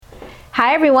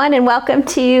Hi everyone, and welcome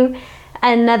to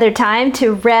another time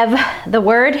to Rev the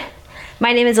Word.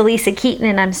 My name is Elisa Keaton,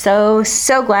 and I'm so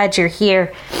glad you're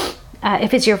here.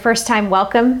 If it's your first time,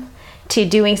 welcome to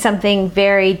doing something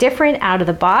very different, out of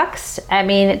the box. I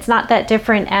mean, it's not that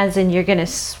different as in you're gonna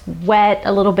sweat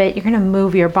a little bit, you're gonna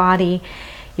move your body,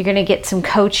 you're gonna get some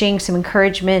coaching, some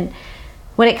encouragement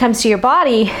when it comes to your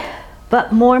body,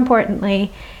 but more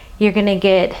importantly, you're gonna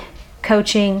get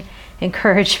coaching,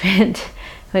 encouragement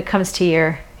when it comes to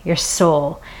your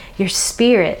soul, your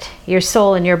spirit, your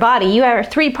soul, and your body. You are a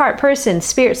three-part person: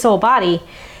 spirit, soul, body.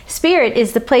 Spirit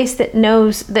is the place that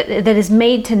knows, that is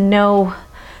made to know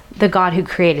the God who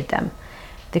created them,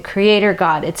 the Creator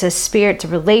God. It's a spirit, it's a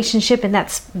relationship, and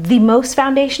that's the most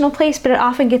foundational place, but it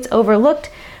often gets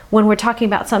overlooked when we're talking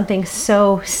about something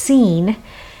so seen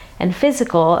and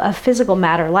physical, a physical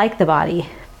matter like the body.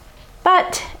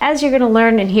 But as you're going to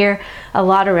learn and hear a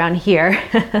lot around here,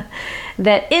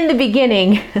 that in the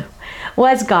beginning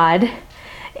was God,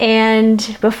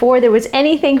 and before there was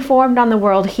anything formed on the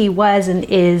world, He was and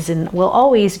is and will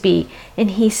always be, and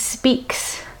He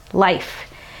speaks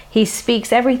life. He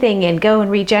speaks everything. And go and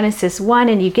read Genesis 1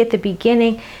 and you get the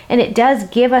beginning, and it does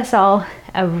give us all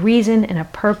a reason and a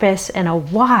purpose and a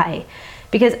why,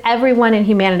 because everyone in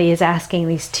humanity is asking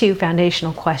these two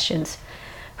foundational questions: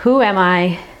 who am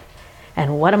I?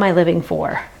 And what am I living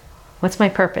for? What's my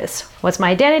purpose? What's my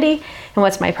identity? And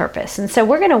what's my purpose? And so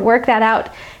we're going to work that out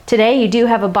today. You do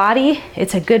have a body.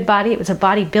 It's a good body. It was a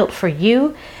body built for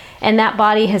you. And that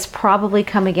body has probably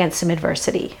come against some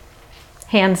adversity,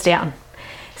 hands down.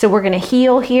 So we're going to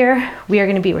heal here. We are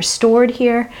going to be restored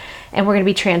here. And we're going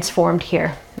to be transformed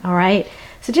here. All right?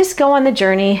 So just go on the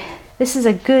journey. This is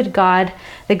a good God,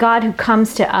 the God who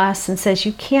comes to us and says,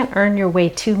 you can't earn your way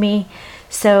to me.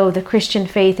 So the Christian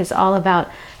faith is all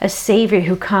about a Savior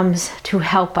who comes to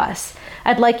help us.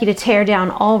 I'd like you to tear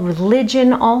down all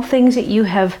religion, all things that you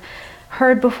have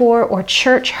heard before, or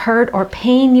church hurt, or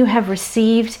pain you have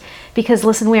received, because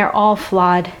listen, we are all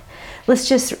flawed. Let's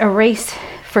just erase,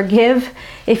 forgive.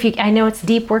 I know it's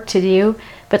deep work to do,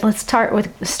 but let's start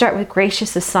with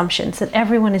gracious assumptions that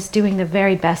everyone is doing the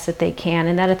very best that they can,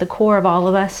 and that at the core of all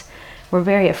of us, we're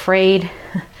very afraid.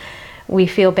 We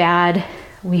feel bad.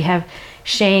 We have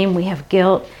shame, we have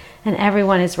guilt, and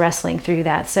everyone is wrestling through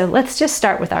that. So let's just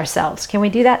start with ourselves. Can we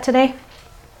do that today?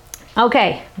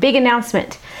 Okay, big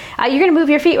announcement. You're going to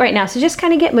move your feet right now, so just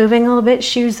kind of get moving a little bit.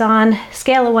 Shoes on,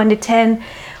 scale of 1 to 10.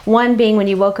 1 being when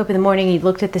you woke up in the morning, you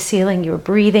looked at the ceiling, you were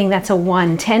breathing, that's a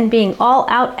 1. 10 being all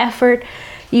out effort.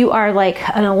 You are like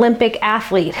an Olympic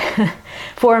athlete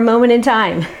for a moment in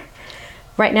time.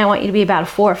 Right now I want you to be about a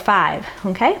 4 or 5,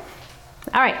 okay?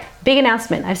 All right, big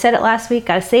announcement. I've said it last week,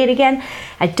 gotta say it again.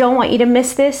 I don't want you to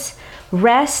miss this.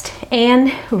 Rest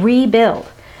and Rebuild.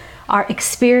 Our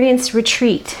Experience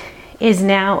Retreat is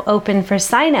now open for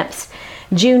signups,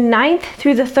 June 9th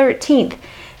through the 13th.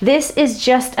 This is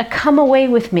just a come away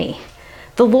with me.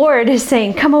 The Lord is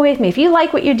saying, come away with me. If you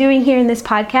like what you're doing here in this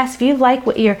podcast, if you like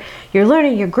what you're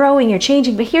learning, you're growing, you're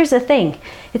changing, but here's the thing.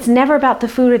 It's never about the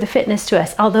food or the fitness to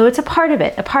us, although it's a part of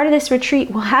it. A part of this retreat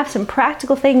will have some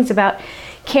practical things about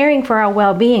caring for our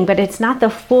well-being, but it's not the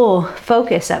full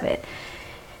focus of it.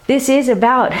 This is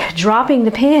about dropping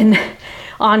the pin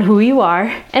on who you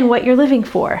are and what you're living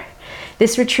for.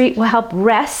 This retreat will help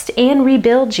rest and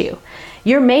rebuild you.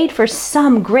 You're made for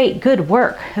some great good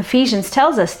work. Ephesians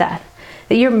tells us that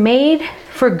you're made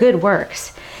for good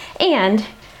works. And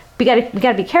we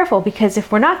gotta be careful, because if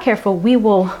we're not careful, we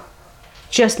will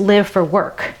just live for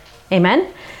work.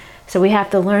 Amen? So we have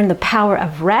to learn the power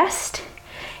of rest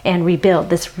and rebuild,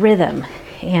 this rhythm.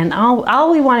 And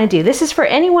all we want to do, this is for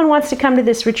anyone who wants to come to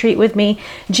this retreat with me,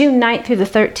 June 9th through the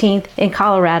 13th in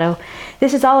Colorado.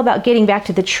 This is all about getting back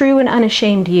to the true and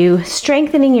unashamed you,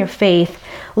 strengthening your faith,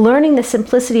 learning the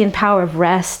simplicity and power of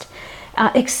rest,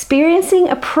 experiencing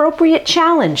appropriate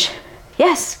challenge.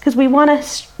 Yes, because we want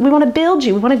to build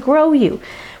you, we want to grow you, we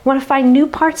want to find new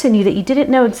parts in you that you didn't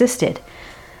know existed.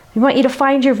 We want you to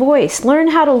find your voice, learn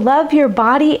how to love your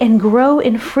body and grow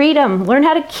in freedom, learn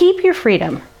how to keep your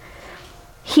freedom,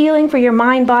 healing for your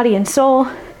mind, body, and soul,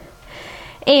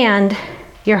 and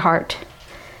your heart.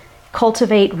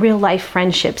 Cultivate real life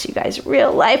friendships, you guys.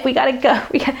 Real life, we gotta go.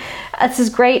 This is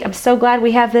great. I'm so glad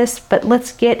we have this, but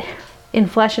let's get in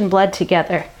flesh and blood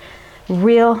together.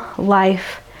 Real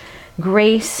life,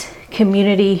 grace,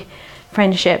 community,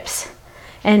 friendships,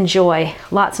 and joy.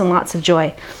 Lots and lots of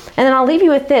joy. And then I'll leave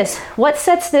you with this. What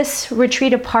sets this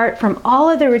retreat apart from all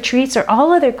other retreats or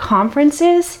all other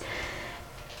conferences?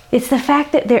 It's the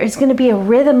fact that there is going to be a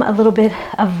rhythm, a little bit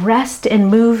of rest and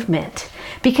movement.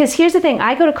 Because here's the thing,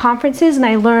 I go to conferences and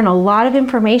I learn a lot of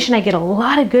information, I get a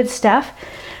lot of good stuff,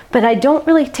 but I don't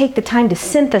really take the time to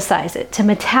synthesize it, to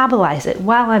metabolize it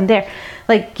while I'm there.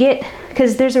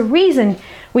 Because there's a reason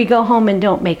we go home and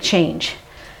don't make change.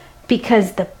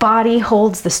 Because the body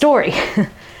holds the story.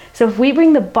 So if we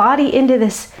bring the body into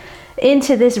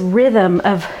this rhythm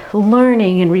of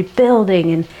learning and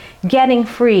rebuilding and getting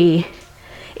free,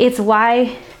 it's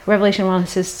why Revelation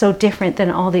Wellness is so different than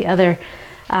all the other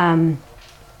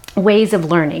ways of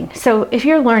learning. So if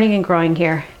you're learning and growing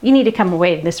here, you need to come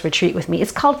away to this retreat with me.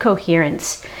 It's called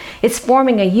coherence. It's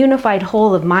forming a unified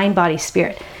whole of mind, body,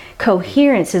 spirit.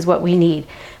 Coherence is what we need.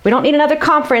 We don't need another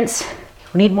conference.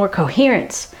 We need more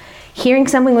coherence. Hearing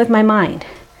something with my mind,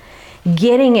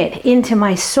 getting it into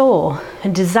my soul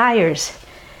and desires.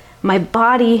 My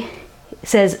body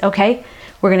says, okay,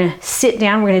 we're going to sit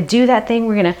down, we're going to do that thing,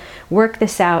 we're going to work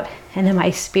this out. And then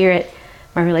my spirit,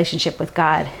 my relationship with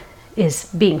God is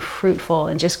being fruitful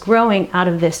and just growing out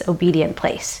of this obedient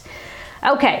place.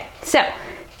 Okay, so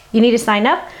you need to sign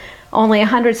up. Only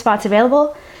 100 spots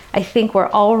available. I think we're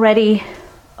already,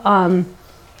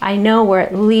 I know we're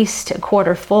at least a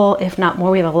quarter full, if not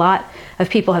more. We have a lot of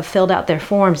people have filled out their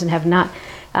forms and have not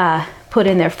put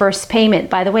in their first payment.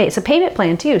 By the way, it's a payment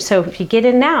plan too. So if you get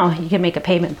in now, you can make a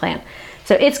payment plan.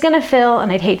 So it's going to fill,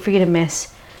 and I'd hate for you to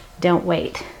miss. Don't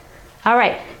wait. All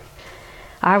right.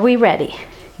 Are we ready?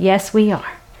 Yes, we are.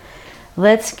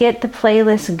 Let's get the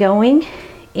playlist going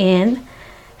in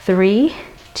 3,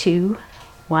 2,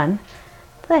 1,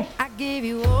 play. I gave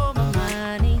you all my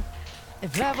money.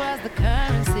 If love was the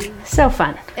currency. So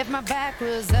fun. If my back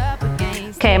was up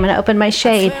against. Okay, I'm going to open my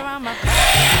shade.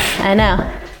 I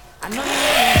know.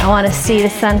 I want to see the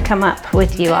sun come up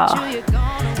with you all.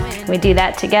 Can we do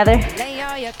that together?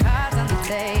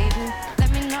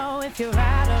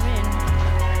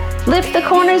 Lift the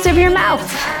corners of your mouth.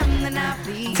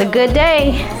 It's a good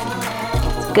day.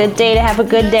 Good day to have a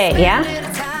good day, yeah?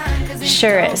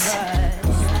 Sure is.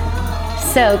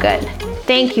 So good.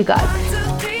 Thank you, God.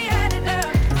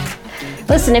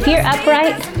 Listen, if you're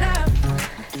upright,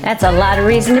 that's a lot of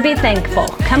reason to be thankful.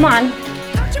 Come on.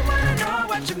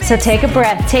 So take a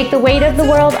breath. Take the weight of the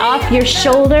world off your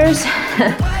shoulders.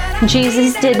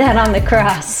 Jesus did that on the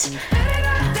cross.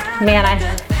 Man,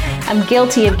 I'm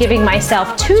guilty of giving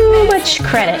myself too much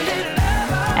credit,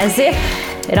 as if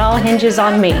it all hinges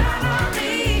on me.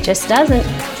 Just doesn't.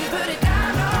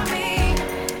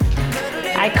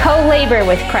 I co-labor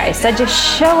with Christ. I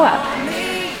just show up.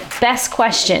 Best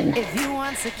question.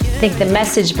 I think the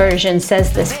Message version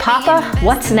says this: Papa,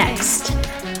 what's next?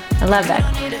 I love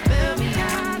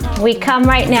that. We come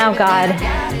right now, God,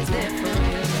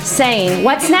 saying,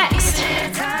 what's next?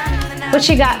 What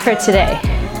you got for today?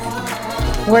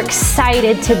 We're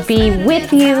excited to be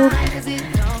with you.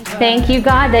 Thank you,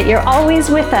 God, that you're always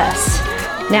with us.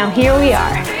 Now here we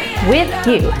are, with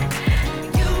you.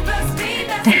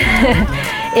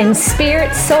 In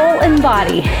spirit, soul, and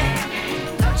body.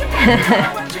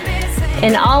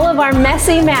 In all of our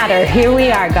messy matter, here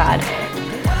we are, God.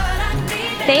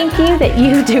 Thank you that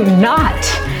you do not.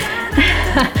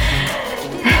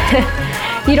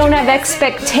 You don't have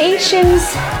expectations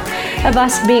of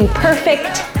us being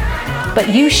perfect, but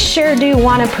you sure do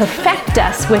want to perfect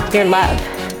us with your love.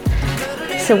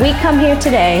 So we come here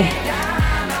today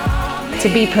to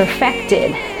be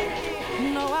perfected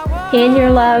in your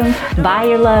love, by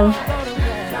your love.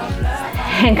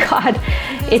 And God,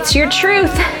 it's your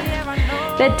truth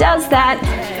that does that,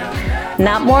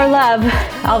 not more love,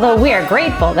 although we are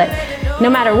grateful that no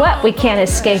matter what, we can't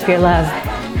escape your love.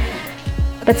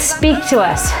 But speak to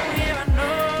us.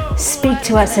 Speak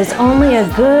to us as only a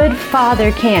good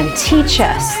father can. Teach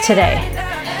us today.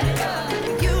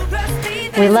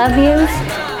 We love you,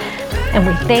 and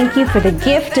we thank you for the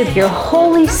gift of your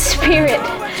Holy Spirit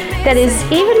that is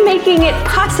even making it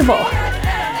possible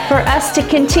for us to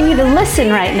continue to listen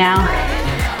right now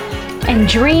and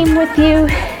dream with you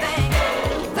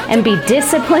and be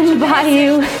disciplined by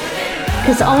you,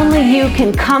 because only you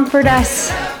can comfort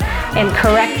us and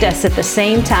correct us at the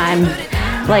same time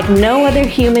like no other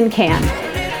human can.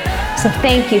 So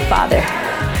thank you, Father.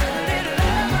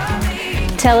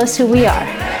 Tell us who we are.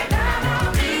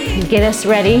 Get us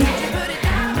ready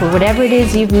for whatever it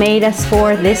is you've made us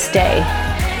for this day.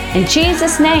 In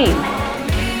Jesus' name,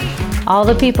 all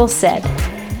the people said,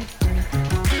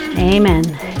 amen.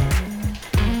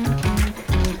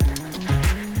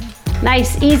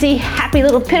 Nice, easy, happy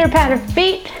little pitter-patter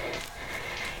feet.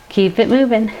 Keep it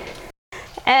moving.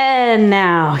 And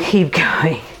now, keep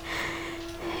going.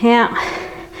 Yeah,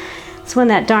 it's when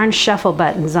that darn shuffle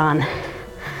button's on.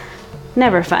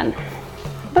 Never fun,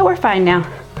 but we're fine now.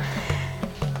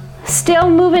 still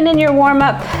moving in your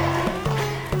warm-up.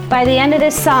 By the end of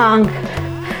this song,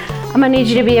 I'm gonna need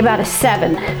you to be about a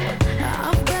 7.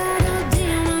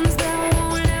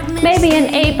 Maybe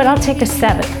an 8, but I'll take a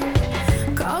 7.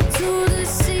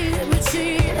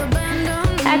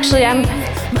 Actually, I'm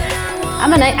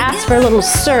gonna ask for a little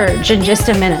surge in just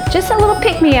a minute. Just a little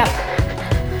pick-me-up.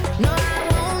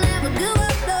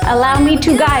 Allow me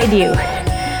to guide you.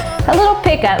 A little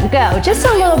pickup, go. Just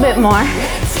a little bit more.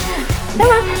 Come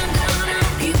on.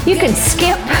 You can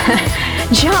skip,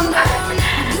 jump,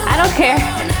 I don't care.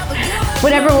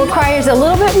 Whatever requires a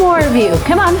little bit more of you.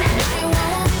 Come on.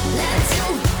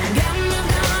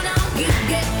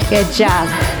 Good job.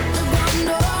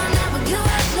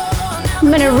 I'm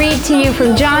going to read to you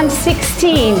from John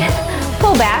 16.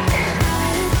 Pull back.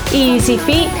 Easy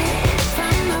feet.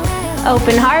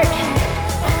 Open heart.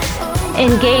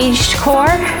 Engaged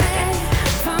core.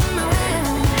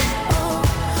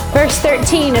 Verse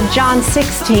 13 of John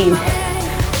 16.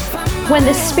 When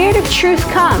the Spirit of truth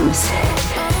comes,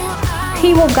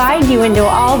 He will guide you into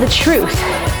all the truth.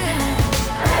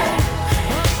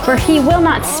 For He will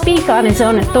not speak on His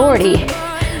own authority,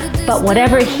 but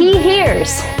whatever He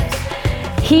hears,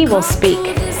 He will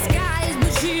speak.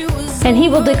 And He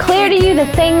will declare to you the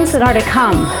things that are to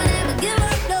come.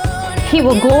 He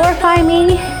will glorify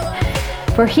me,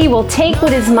 for He will take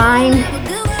what is mine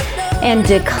and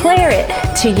declare it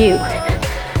to you.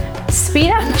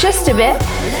 Speed up just a bit.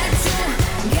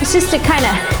 It's just to kind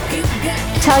of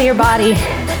tell your body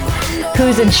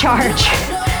who's in charge.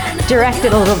 Direct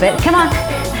it a little bit. Come on.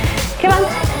 Come on.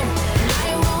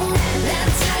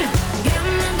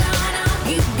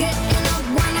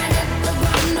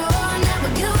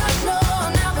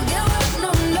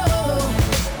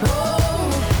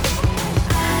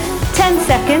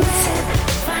 Seconds.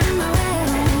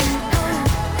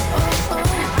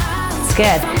 It's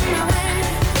good.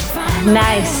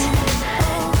 Nice.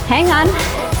 Hang on.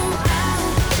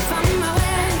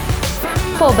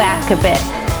 Pull back a bit.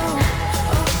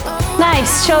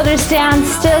 Nice. Shoulders down,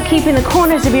 still keeping the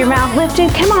corners of your mouth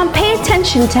lifted. Come on, pay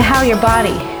attention to how your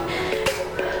body.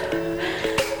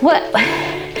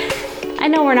 I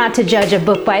know we're not to judge a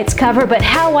book by its cover, but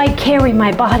how I carry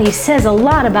my body says a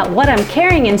lot about what I'm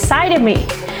carrying inside of me.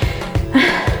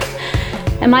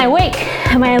 Am I awake?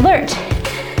 Am I alert?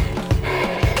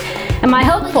 Am I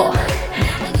hopeful?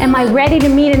 Am I ready to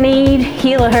meet a need,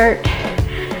 heal a hurt?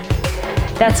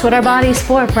 That's what our body's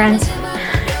for, friends.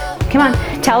 Come on,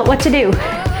 tell it what to do.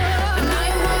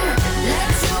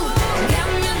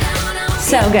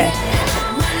 So good.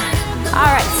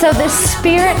 All right, so the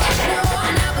Spirit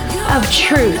of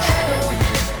truth.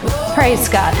 Praise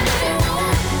God.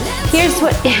 Here's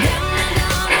what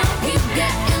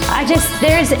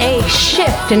there's a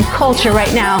shift in culture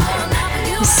right now,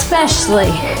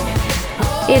 especially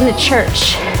in the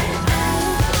church.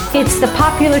 It's the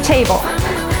popular table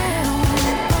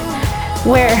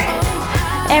where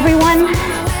everyone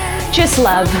just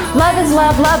love. Love is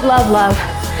love, love, love, love.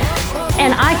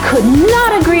 And I could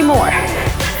not agree more.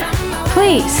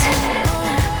 Please,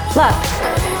 love.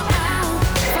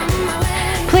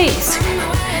 Please,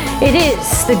 it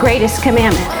is the greatest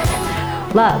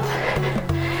commandment. Love.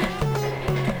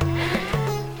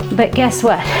 But guess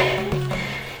what?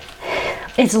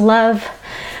 It's love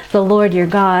the Lord your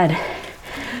God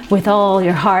with all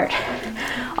your heart,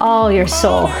 all your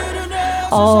soul,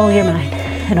 all your mind,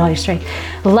 and all your strength.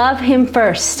 Love Him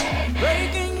first.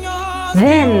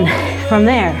 Then, from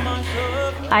there,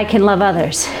 I can love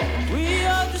others.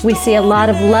 We see a lot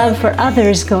of love for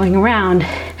others going around,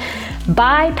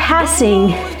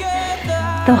 bypassing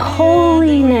the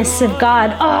holiness of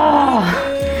God. Oh,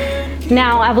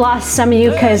 now I've lost some of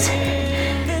you because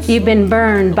you've been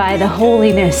burned by the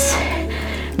holiness,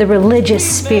 the religious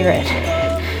spirit.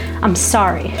 I'm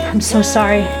sorry. I'm so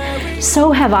sorry.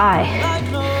 So have I.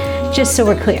 Just so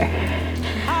we're clear.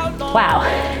 Wow.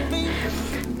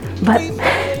 But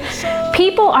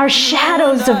people are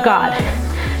shadows of God.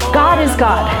 God is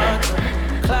God.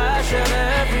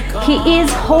 He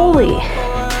is holy.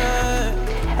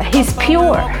 He's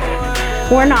pure.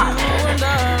 We're not.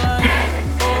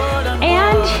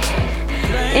 And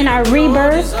in our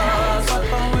rebirth,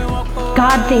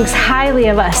 God thinks highly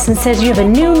of us and says, you have a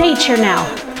new nature now.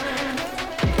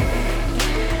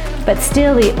 But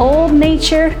still, the old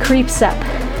nature creeps up.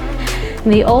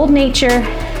 And the old nature,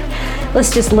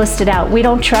 let's just list it out. We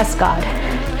don't trust God.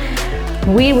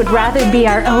 We would rather be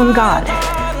our own God.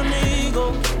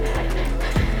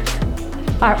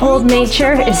 Our old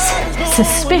nature is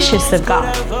suspicious of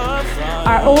God.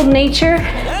 Our old nature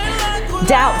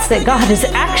doubts that God is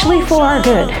actually for our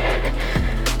good.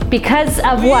 Because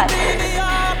of what?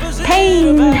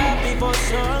 Pain,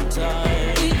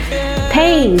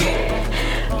 pain.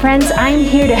 Friends, I'm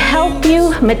here to help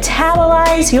you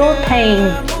metabolize your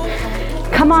pain.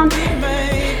 Come on.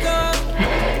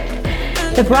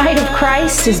 The bride of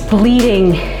Christ is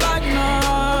bleeding.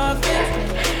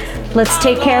 Let's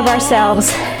take care of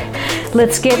ourselves.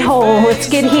 Let's get whole. Let's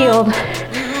get healed.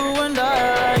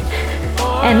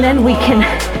 And then we can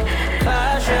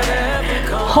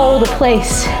hold a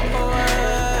place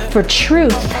for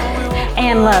truth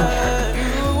and love.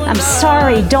 I'm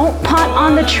sorry, don't punt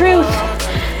on the truth.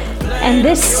 And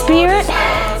this Spirit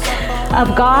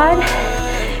of God,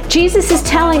 Jesus is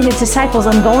telling his disciples,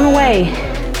 I'm going away.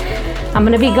 I'm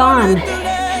going to be gone.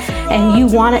 And you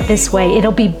want it this way.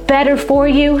 It'll be better for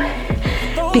you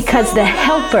because the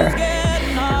Helper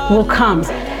will come.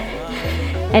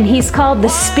 And he's called the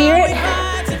Spirit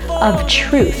of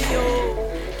Truth,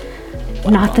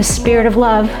 not the Spirit of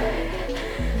love,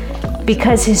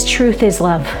 because his truth is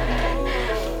love.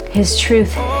 His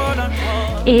truth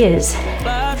is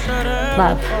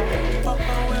love.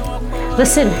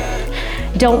 Listen,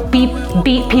 don't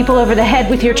beat people over the head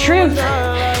with your truth.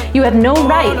 You have no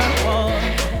right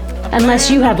unless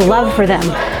you have love for them.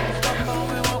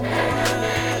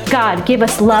 God, give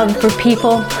us love for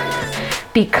people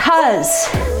because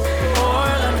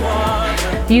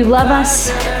you love us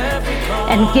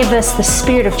and give us the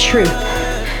Spirit of truth.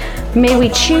 May we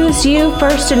choose you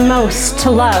first and most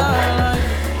to love.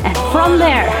 And from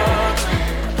there,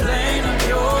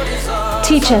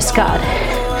 teach us, God.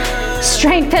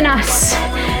 Strengthen us.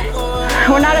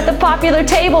 We're not at the popular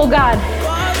table, God.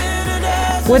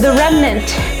 We're the remnant.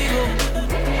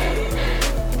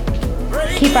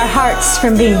 Keep our hearts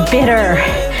from being bitter,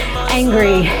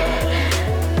 angry,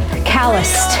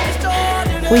 calloused.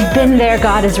 We've been there,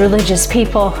 God, as religious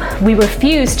people. We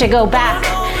refuse to go back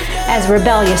as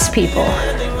rebellious people.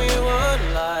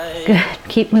 Good.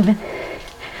 Keep moving.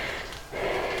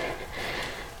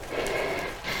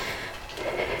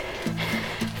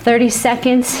 "30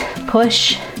 seconds,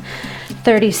 push.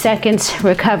 30 seconds,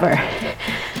 recover.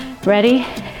 Ready?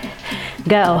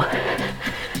 Go.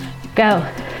 Go.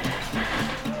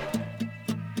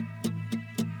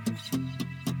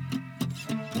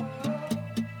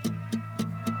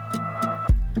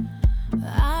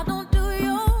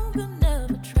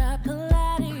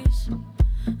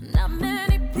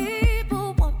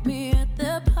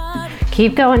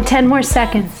 Keep going, 10 more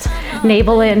seconds.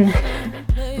 Navel in.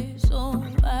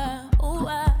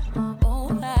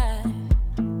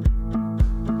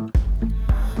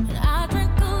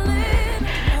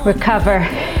 Recover,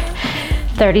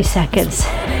 30 seconds.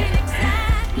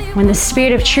 When the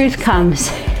Spirit of truth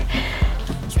comes,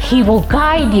 he will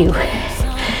guide you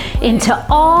into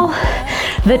all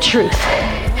the truth.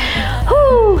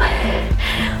 Whew.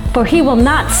 For he will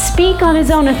not speak on his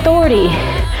own authority,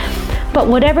 but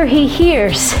whatever he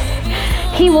hears,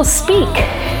 he will speak,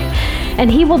 and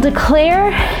he will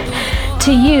declare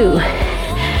to you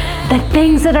the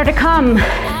things that are to come.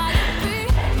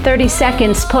 30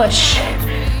 seconds, push.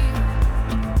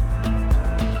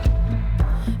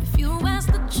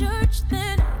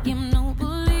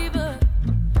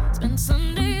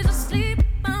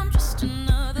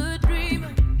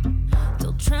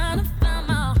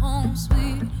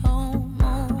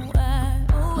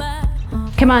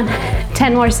 Come on,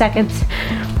 10 more seconds.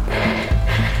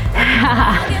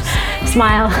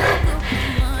 Smile.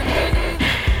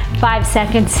 5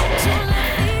 seconds.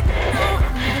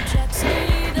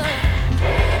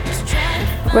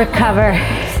 Recover.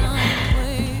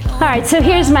 All right, so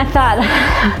here's my thought.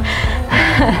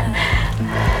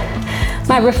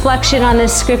 My reflection on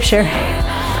this scripture.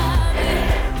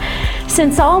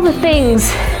 Since all the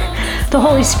things the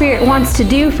Holy Spirit wants to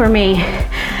do for me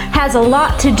has a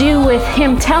lot to do with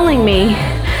him telling me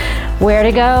where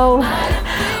to go,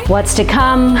 what's to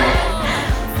come,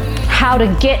 how to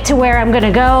get to where I'm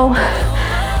gonna go,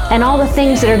 and all the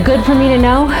things that are good for me to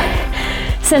know.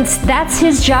 Since that's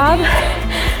his job,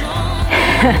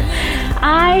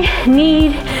 I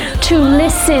need to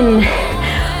listen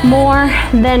more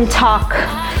than talk.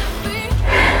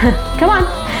 Come on.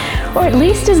 Or at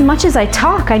least as much as I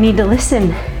talk, I need to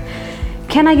listen.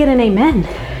 Can I get an amen?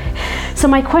 So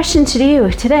my question to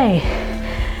you today,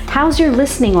 how's your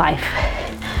listening life?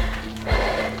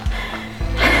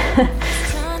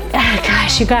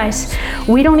 Gosh, you guys,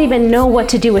 we don't even know what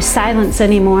to do with silence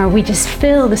anymore. We just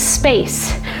fill the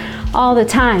space all the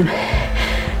time.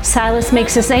 Silence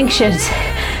makes us anxious.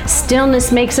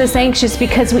 Stillness makes us anxious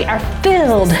because we are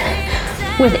filled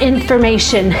with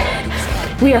information.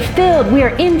 We are filled, we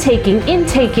are intaking.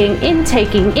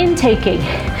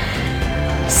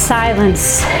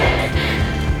 Silence.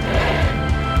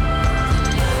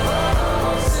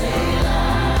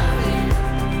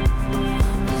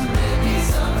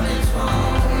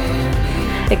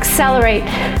 Accelerate.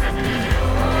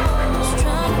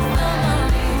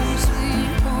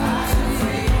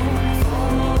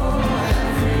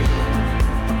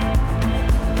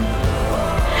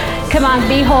 Come on,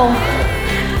 be whole.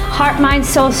 Heart, mind,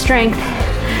 soul, strength.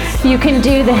 You can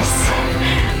do this.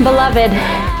 Beloved,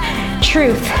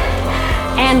 truth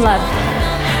and love.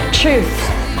 Truth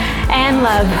and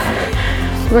love.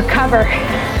 Recover.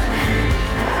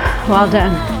 Well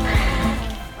done.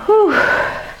 Whew.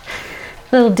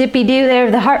 Little dippy do there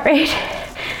of the heart rate.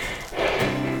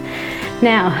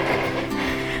 Now,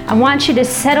 I want you to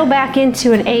settle back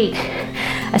into an 8.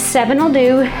 A 7 will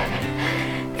do.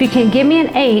 If you can give me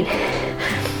an 8,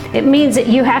 it means that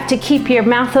you have to keep your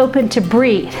mouth open to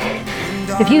breathe.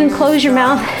 If you can close your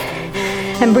mouth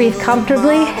and breathe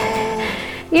comfortably,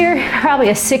 you're probably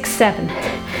a 6, 7.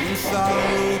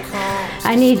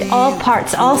 I need all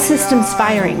parts, all systems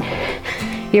firing.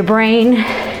 Your brain,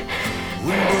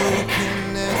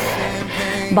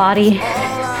 body,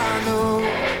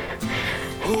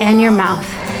 and your mouth.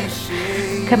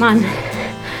 Come on.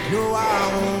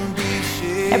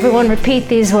 Everyone repeat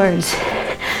these words.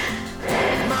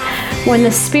 When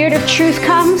the Spirit of truth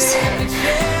comes,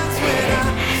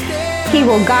 He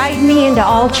will guide me into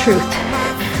all truth.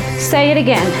 Say it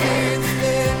again.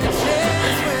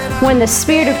 When the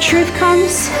Spirit of truth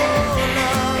comes,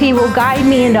 He will guide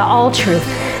me into all truth.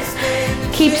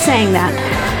 Keep saying that.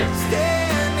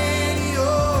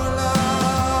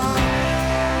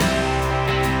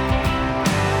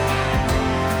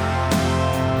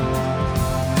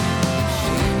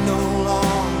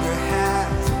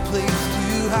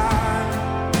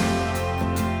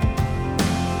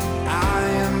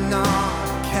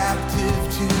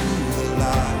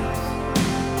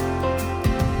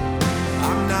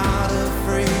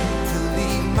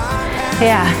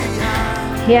 Yeah.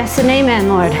 Yes and amen,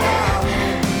 Lord.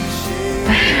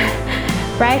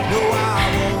 Right?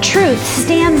 Truth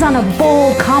stands on a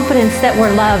bold confidence that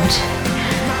we're loved.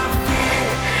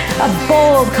 A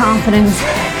bold confidence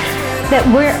that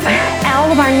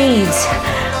all of our needs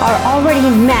are already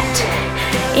met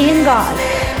in God.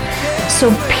 So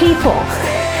people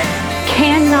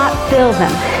cannot fill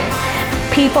them.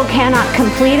 People cannot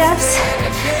complete us.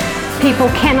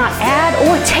 People cannot add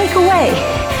or take away.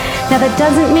 Now that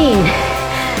doesn't mean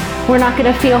we're not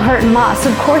going to feel hurt and loss.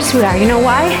 Of course we are. You know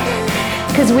why?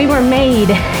 Because we were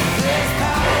made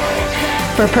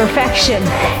for perfection.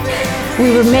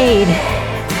 We were made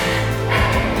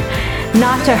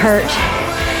not to hurt,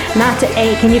 not to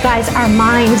ache. And you guys, our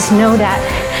minds know that.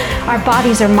 Our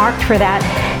bodies are marked for that.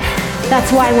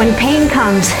 That's why when pain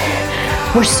comes,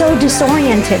 we're so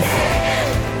disoriented.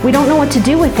 We don't know what to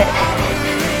do with it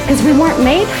because we weren't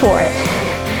made for it.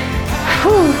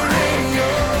 Whew.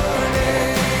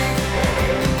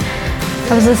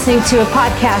 I was listening to a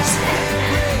podcast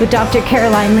with Dr.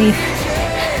 Caroline Leaf.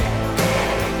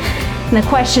 And the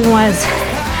question was,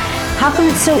 how come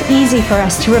it's so easy for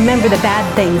us to remember the bad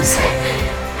things?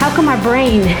 How come our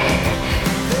brain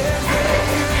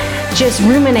just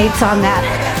ruminates on that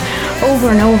over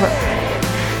and over?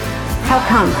 How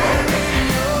come?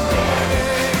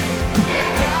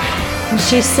 And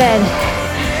she said,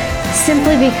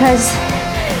 simply because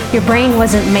your brain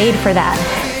wasn't made for that.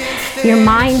 Your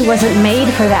mind wasn't made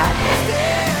for that.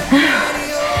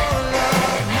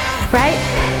 Right?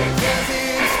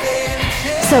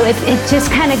 So it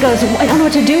just kind of goes, I don't know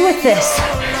what to do with this.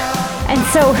 And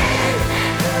so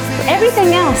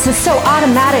everything else is so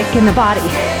automatic in the body.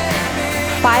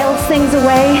 Files things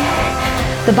away.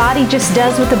 The body just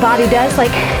does what the body does.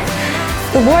 Like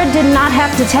the Lord did not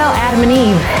have to tell Adam and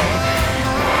Eve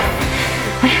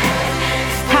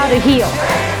how to heal.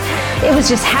 It was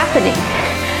just happening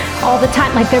all the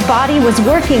time. Like their body was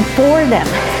working for them.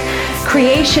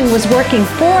 Creation was working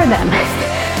for them.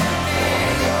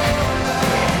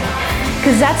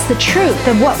 Because that's the truth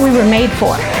of what we were made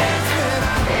for.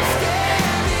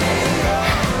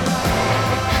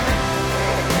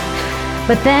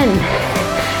 But then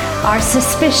our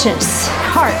suspicious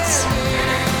hearts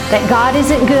that God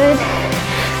isn't good,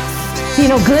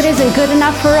 good isn't good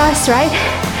enough for us, right?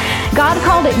 God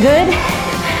called it good,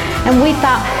 and we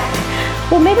thought,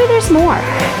 well, maybe there's more.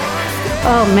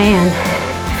 Oh man.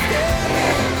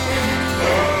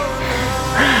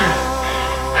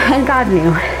 And God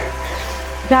knew.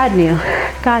 God knew.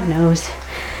 God knows.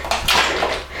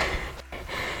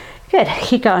 Good.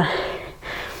 Keep going.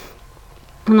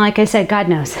 And like I said, God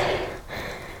knows.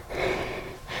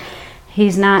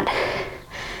 He's not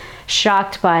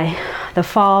shocked by the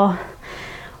fall.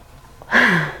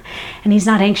 And He's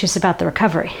not anxious about the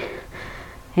recovery.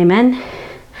 Amen?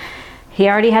 He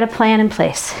already had a plan in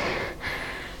place.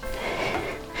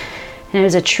 And it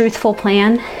was a truthful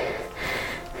plan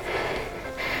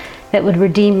that would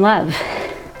redeem love.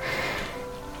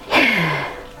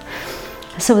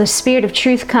 So the Spirit of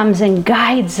truth comes and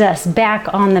guides us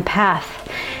back on the path.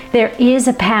 There is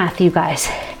a path, you guys.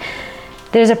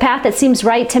 There's a path that seems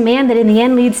right to man that in the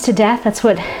end leads to death. That's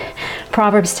what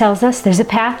Proverbs tells us. There's a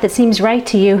path that seems right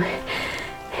to you.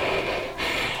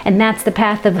 And that's the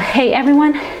path of, hey,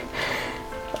 everyone,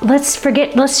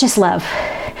 let's just love.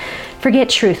 Forget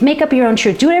truth. Make up your own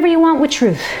truth. Do whatever you want with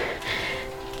truth.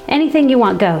 Anything you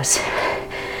want goes.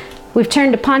 We've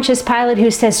turned to Pontius Pilate, who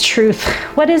says truth.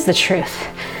 What is the truth?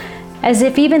 As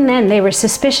if even then they were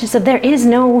suspicious of there is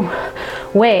no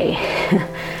way.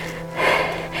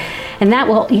 And that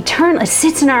will eternally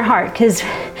sits in our heart, because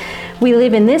we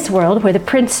live in this world where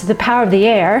the power of the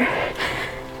air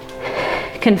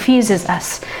confuses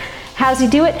us. How does he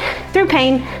do it? Through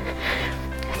pain.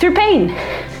 Through pain.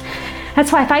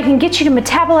 That's why if I can get you to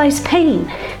metabolize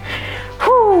pain,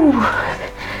 whoo,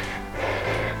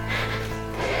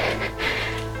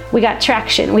 we got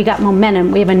traction, we got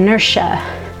momentum, we have inertia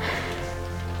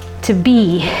to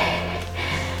be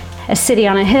a city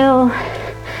on a hill,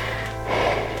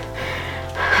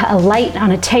 a light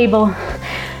on a table,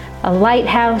 a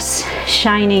lighthouse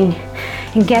shining.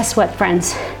 And guess what,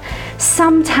 friends?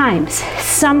 Sometimes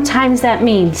that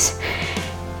means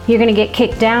you're gonna get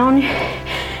kicked down,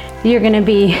 you're gonna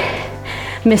be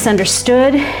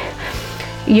misunderstood,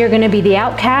 you're gonna be the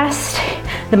outcast,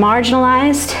 the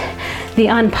marginalized, the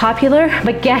unpopular,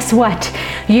 but guess what?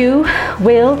 You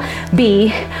will be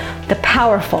the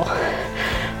powerful.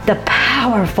 The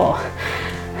powerful.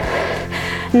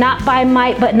 Not by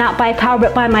might, but not by power,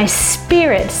 but by my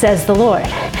Spirit, says the Lord.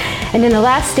 And in the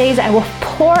last days, I will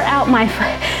pour out my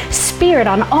Spirit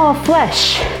on all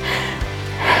flesh.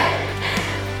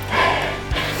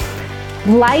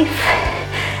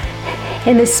 Life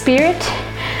in the Spirit.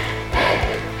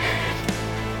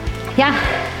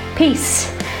 Yeah,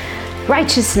 peace.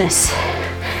 Righteousness.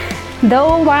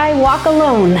 Though I walk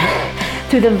alone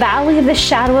through the valley of the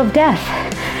shadow of death,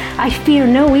 I fear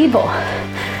no evil,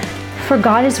 for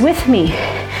God is with me.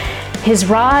 His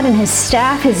rod and his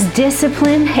staff, his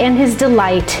discipline and his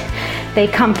delight, they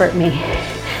comfort me.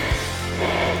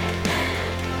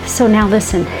 So now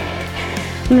listen,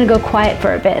 I'm gonna go quiet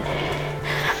for a bit,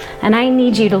 and I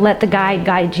need you to let the guide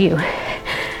guide you.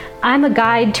 I'm a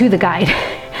guide to the guide.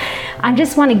 I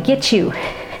just want to get you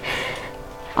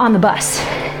on the bus,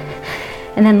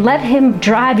 and then let him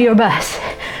drive your bus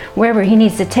wherever he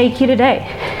needs to take you today.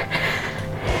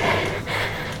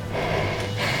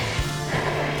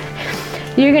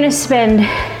 You're gonna spend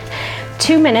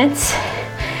 2 minutes,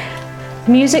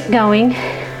 music going,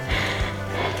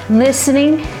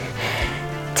 listening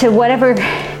to whatever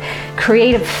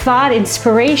creative thought,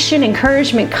 inspiration,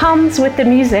 encouragement comes with the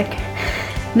music.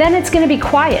 Then it's gonna be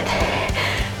quiet.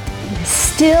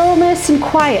 Stillness and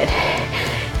quiet.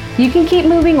 You can keep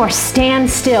moving or stand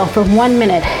still for 1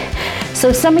 minute.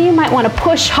 So some of you might want to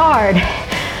push hard,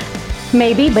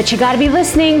 maybe, but you got to be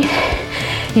listening.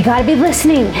 You got to be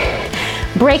listening.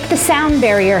 Break the sound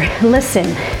barrier.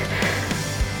 Listen.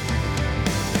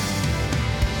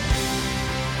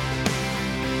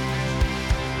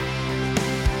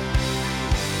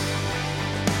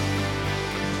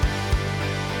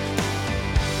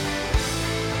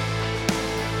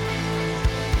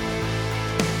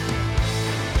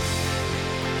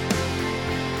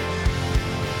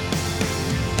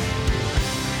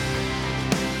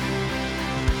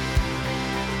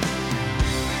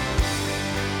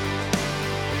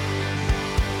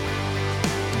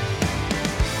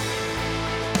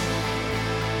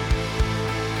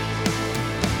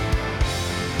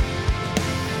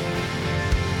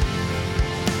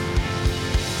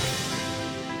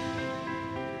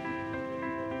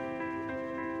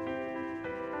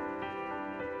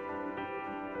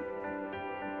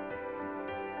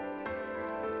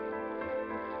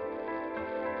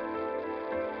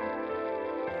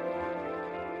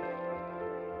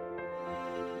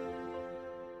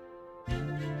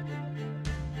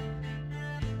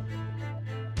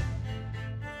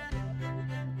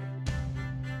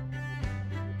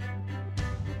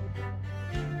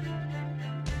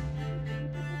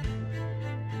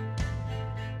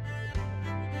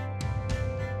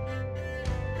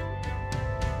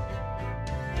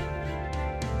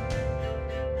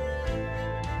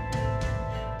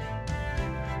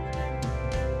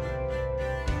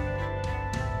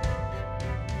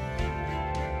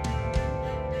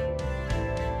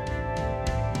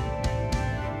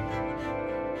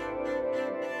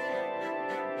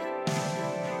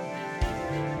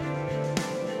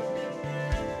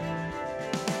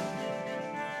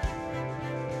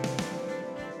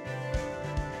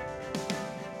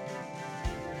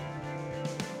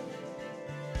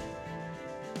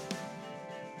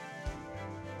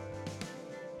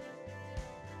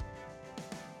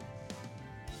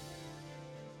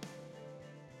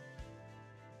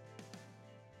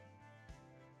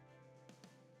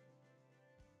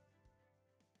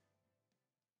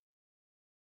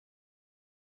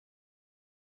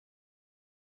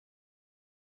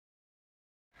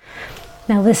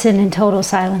 Now listen in total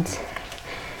silence.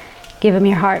 Give him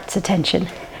your heart's attention.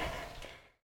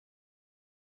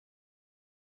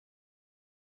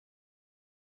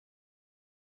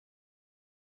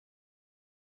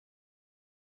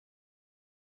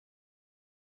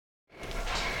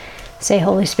 Say,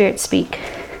 Holy Spirit, speak.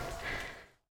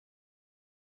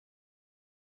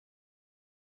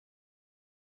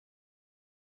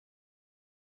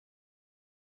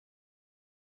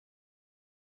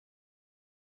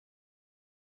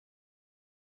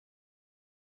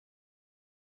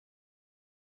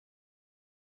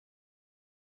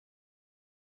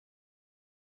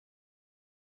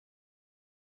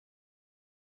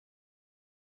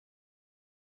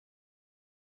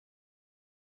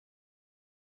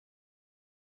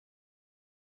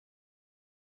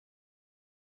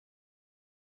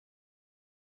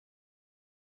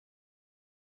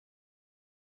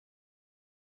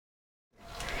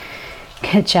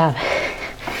 Good job.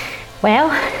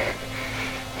 Well,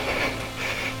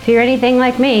 if you're anything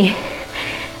like me,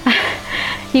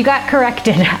 you got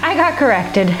corrected. I got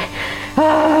corrected.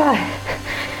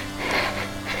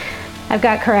 I've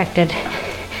got corrected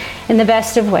in the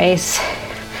best of ways.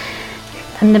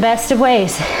 In the best of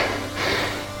ways.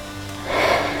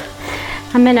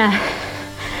 I'm in a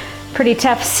pretty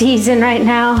tough season right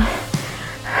now.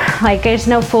 Like, there's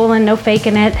no fooling, no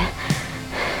faking it.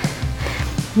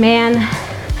 Man,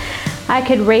 I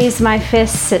could raise my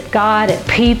fists at God, at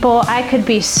people. I could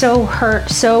be so hurt,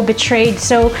 so betrayed,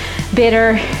 so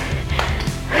bitter.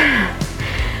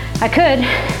 I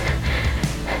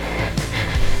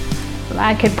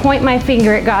could point my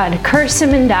finger at God, curse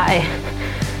him and die.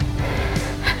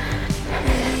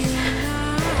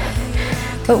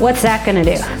 But what's that gonna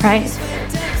do, right?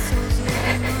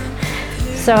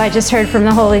 So I just heard from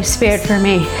the Holy Spirit for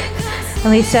me.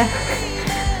 Elisa,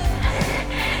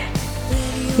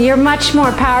 you're much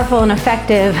more powerful and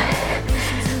effective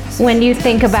when you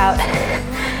think about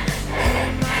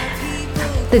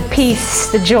the peace,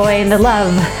 the joy, and the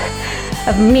love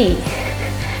of me.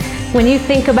 When you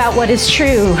think about what is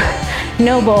true,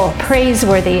 noble,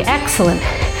 praiseworthy, excellent,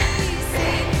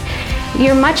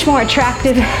 you're much more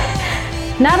attractive,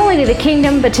 not only to the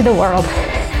kingdom, but to the world.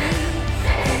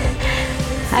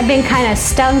 I've been kind of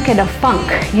stunk in a funk,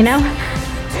 you know?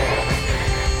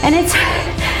 And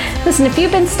listen, if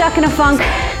you've been stuck in a funk,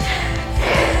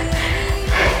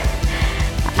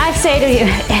 I say to you,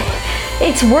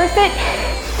 it's worth it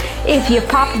if you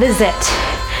pop the zit.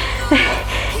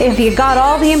 If you got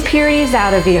all the impurities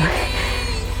out of you,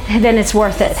 then it's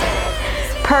worth it.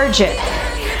 Purge it.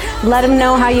 Let them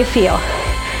know how you feel.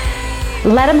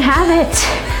 Let them have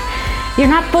it. You're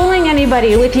not fooling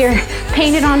anybody with your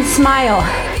painted on smile.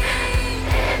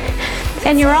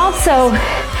 And you're also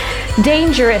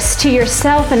dangerous to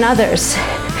yourself and others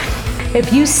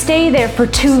if you stay there for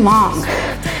too long.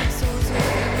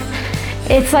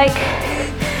 It's like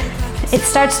it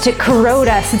starts to corrode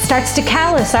us. It starts to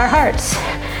callous our hearts.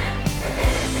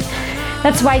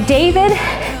 That's why David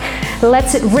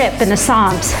lets it rip in the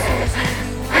Psalms.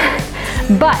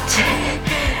 But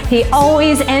he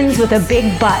always ends with a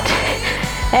big but.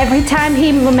 Every time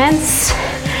he laments,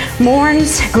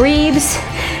 mourns, grieves,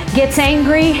 gets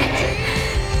angry,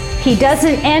 he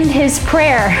doesn't end his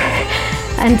prayer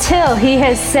until he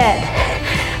has said,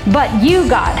 "But you,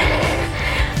 God."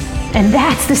 And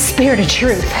that's the spirit of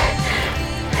truth.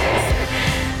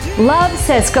 Love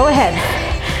says, go ahead.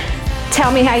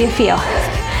 Tell me how you feel.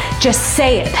 Just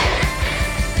say it.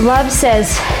 Love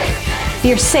says,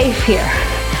 you're safe here.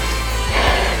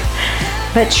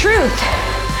 But truth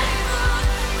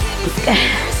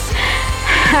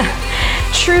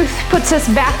puts us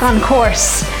back on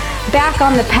course, back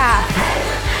on the path.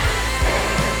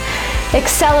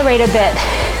 Accelerate a bit,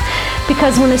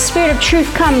 because when the Spirit of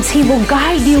truth comes, he will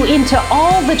guide you into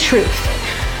all the truth.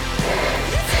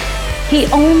 He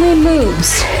only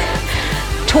moves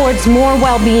towards more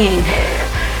well-being.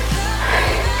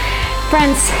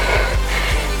 Friends,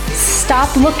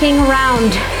 stop looking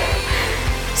around.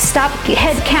 Stop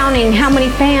head counting how many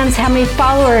fans, how many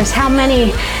followers, how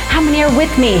many are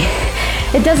with me.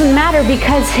 It doesn't matter,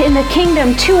 because in the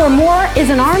kingdom, 2 or more is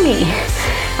an army.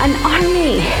 An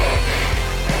army.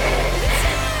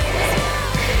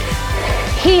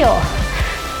 Heal.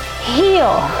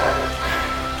 Heal.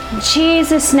 In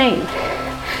Jesus' name.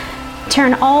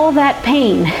 Turn all that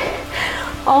pain,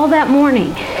 all that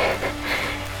mourning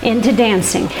into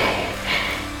dancing,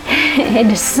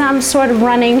 into some sort of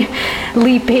running,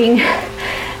 leaping.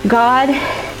 God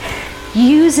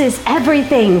uses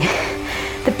everything.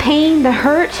 The pain, the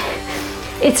hurt,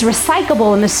 it's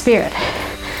recyclable in the Spirit.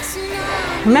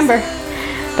 Remember,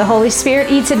 the Holy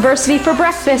Spirit eats adversity for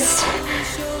breakfast.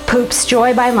 poops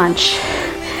joy by lunch.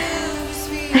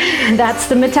 That's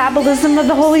the metabolism of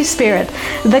the Holy Spirit,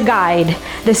 the guide,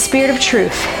 the Spirit of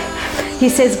truth. He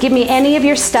says, give me any of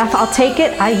your stuff. I'll take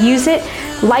it. I use it.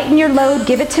 Lighten your load.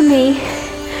 Give it to me.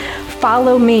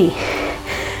 Follow me.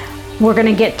 We're going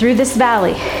to get through this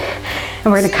valley and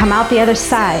we're going to come out the other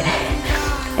side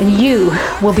and you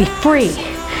will be free.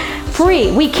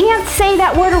 Free. We can't say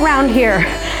that word around here.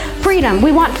 Freedom.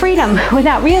 We want freedom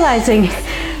without realizing.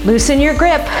 Loosen your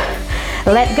grip.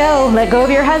 Let go. Let go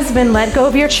of your husband. Let go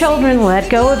of your children. Let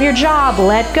go of your job.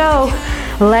 Let go.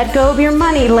 Let go of your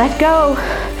money. Let go.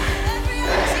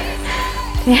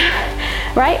 Yeah.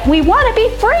 Right? We want to be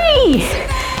free.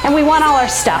 And we want all our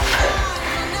stuff.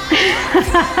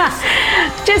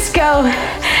 Just go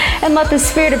and let the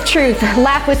Spirit of truth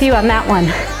laugh with you on that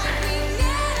one.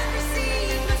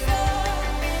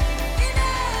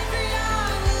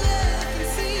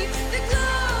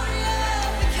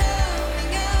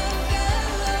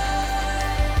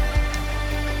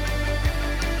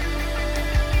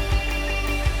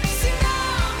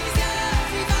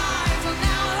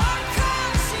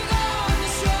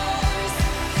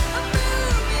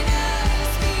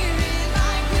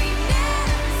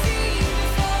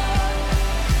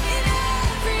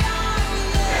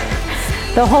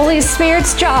 The Holy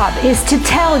Spirit's job is to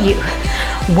tell you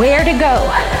where to go,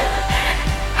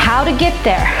 how to get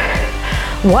there,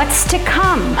 what's to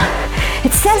come.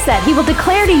 It says that He will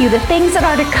declare to you the things that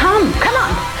are to come. Come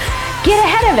on, get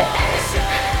ahead of it.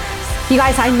 You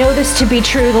guys, I know this to be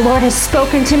true. The Lord has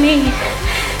spoken to me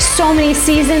so many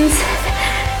seasons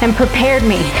and prepared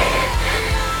me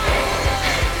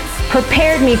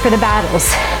for the battles.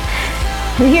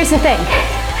 And here's the thing.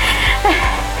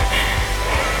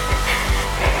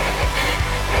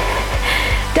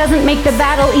 Doesn't make the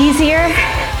battle easier,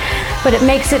 but it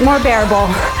makes it more bearable.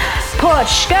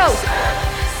 Push, go.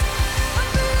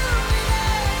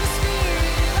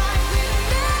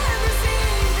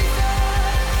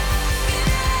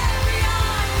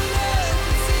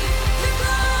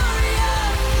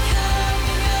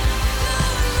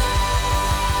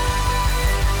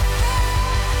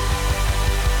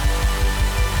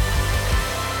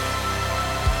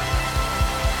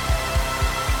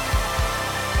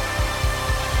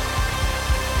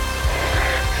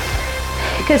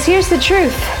 Because here's the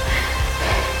truth.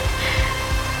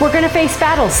 We're going to face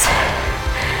battles.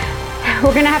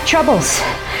 We're going to have troubles.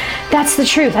 That's the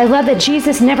truth. I love that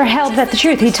Jesus never held back the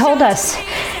truth. He told us.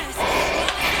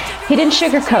 He didn't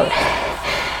sugarcoat.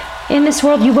 In this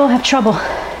world, you will have trouble.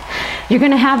 You're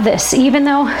going to have this. Even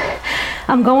though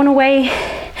I'm going away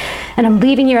and I'm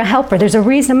leaving you a helper, there's a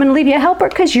reason I'm going to leave you a helper,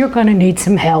 because you're going to need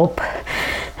some help.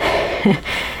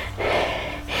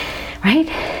 Right?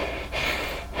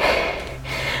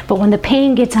 But when the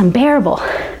pain gets unbearable,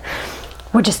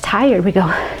 we're just tired. We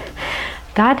go,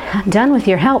 God, I'm done with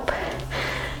your help.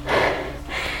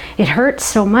 It hurts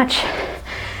so much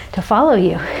to follow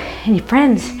you. And your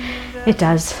friends, it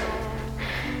does.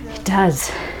 It does.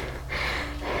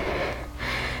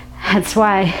 That's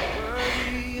why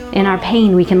in our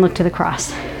pain, we can look to the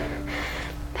cross.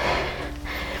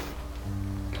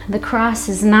 The cross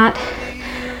is not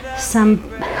some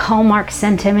Hallmark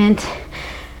sentiment.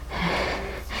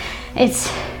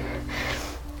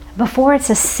 Before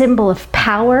it's a symbol of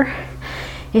power,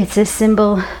 it's a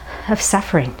symbol of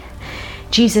suffering.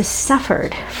 Jesus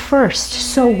suffered first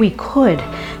so we could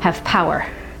have power.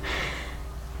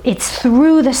 It's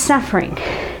through the suffering,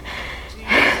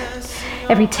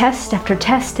 every test after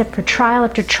test after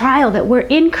trial that we're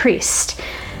increased.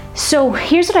 So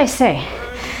here's what I say.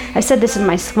 I said this in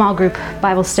my small group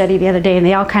Bible study the other day, and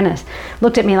they all kind of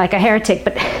looked at me like a heretic,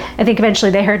 but I think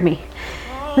eventually they heard me.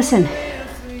 Listen,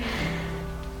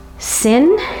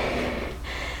 sin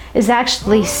is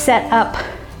actually set up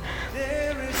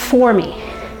for me.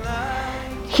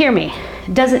 Hear me.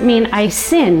 It doesn't mean I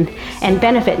sin and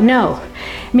benefit. No.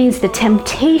 It means the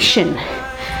temptation,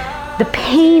 the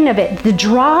pain of it, the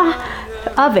draw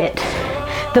of it,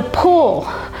 the pull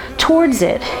towards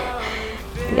it.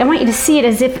 I want you to see it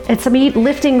as if it's me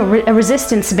lifting a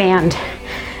resistance band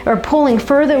or pulling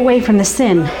further away from the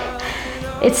sin.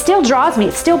 It still draws me,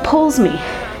 it still pulls me.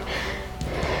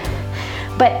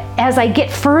 But as I get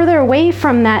further away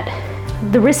from that,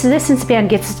 the resistance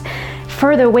band gets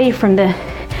further away from the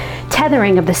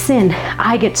tethering of the sin,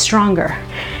 I get stronger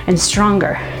and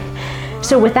stronger.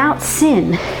 So without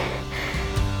sin,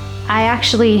 I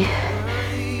actually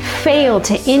fail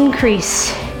to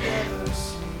increase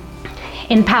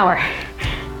in power.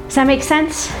 Does that make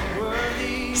sense?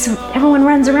 So everyone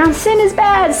runs around, sin is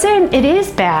bad, sin, it is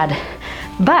bad.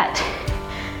 But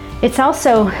it's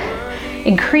also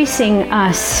increasing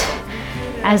us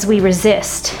as we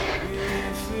resist.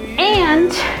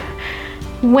 And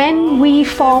when we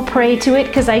fall prey to it,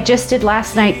 because I just did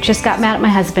last night, just got mad at my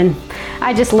husband.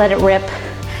 I just let it rip.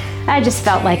 I just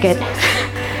felt like it.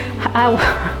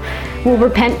 I will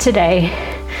repent today,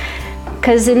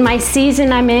 because in my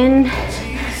season I'm in,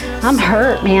 I'm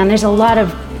hurt, man. There's a lot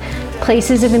of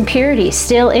places of impurity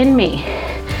still in me.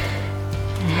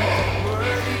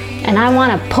 And I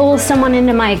want to pull someone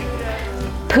into my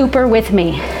pooper with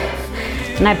me.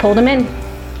 And I pulled him in.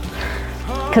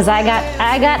 Because I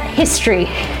got history.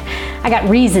 I got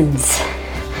reasons.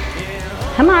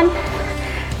 Come on.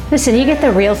 Listen, you get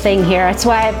the real thing here. That's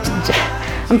why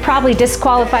I'm probably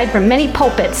disqualified from many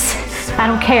pulpits. I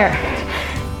don't care.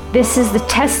 This is the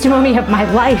testimony of my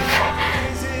life.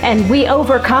 And we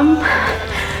overcome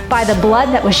by the blood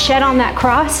that was shed on that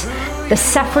cross, the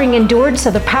suffering endured,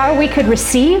 so the power we could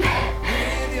receive,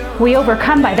 we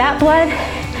overcome by that blood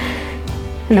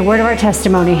and the word of our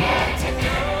testimony.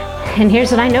 And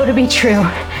here's what I know to be true.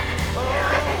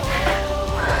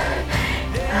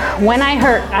 When I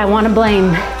hurt, I want to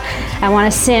blame. I want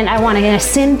to sin. I want to get a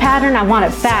sin pattern. I want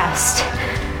it fast.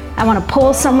 I want to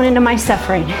pull someone into my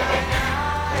suffering.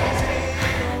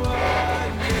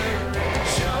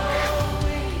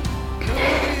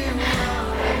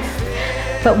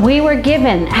 But we were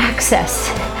given access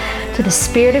to the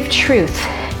Spirit of truth,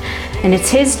 and it's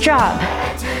His job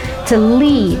to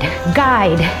lead,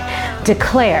 guide,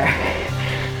 declare.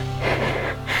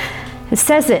 It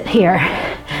says it here.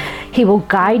 He will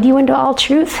guide you into all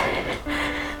truth,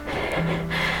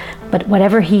 but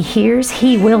whatever He hears,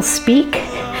 He will speak,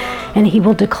 and He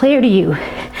will declare to you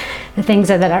the things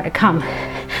that are to come.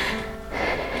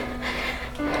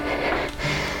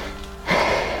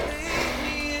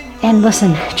 And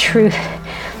listen, truth,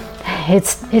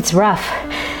 it's rough.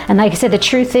 And like I said, the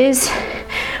truth is,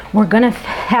 we're gonna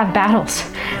have battles.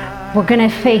 We're gonna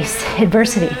face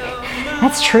adversity.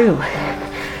 That's true.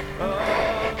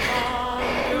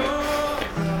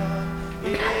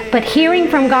 But hearing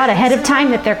from God ahead of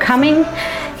time that they're coming,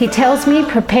 He tells me,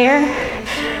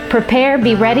 prepare,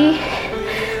 be ready.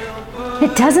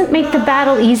 It doesn't make the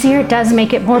battle easier, it does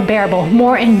make it more bearable,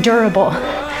 more endurable.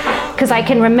 Because I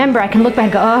can remember, I can look back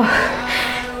and go,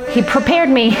 oh, He prepared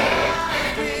me.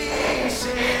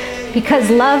 Because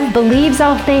love believes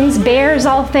all things, bears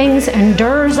all things,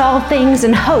 endures all things,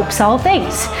 and hopes all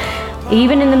things.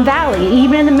 Even in the valley,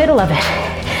 even in the middle of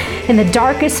it, in the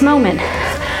darkest moment,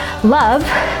 love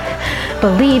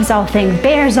believes all things,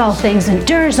 bears all things,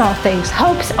 endures all things,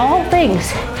 hopes all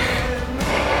things.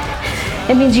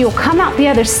 It means you'll come out the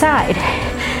other side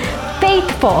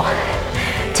faithful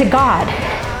to God,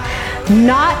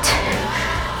 not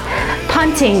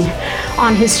punting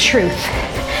on His truth,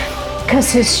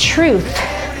 because His truth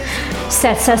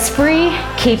sets us free,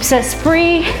 keeps us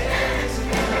free.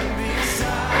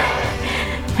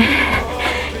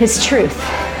 His truth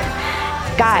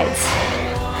guides.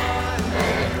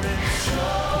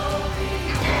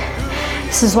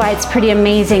 This is why it's pretty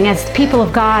amazing as the people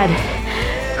of God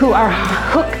who are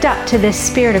hooked up to this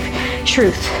Spirit of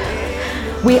truth.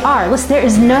 We are. Listen, there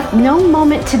is no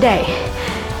moment today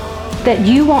that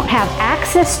you won't have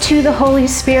access to the Holy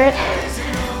Spirit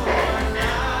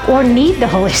or need the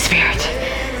Holy Spirit.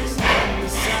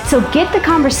 So get the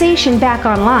conversation back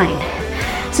online.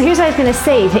 So here's what I was going to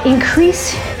say, to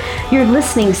increase your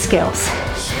listening skills,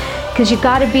 because we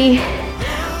got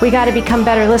to become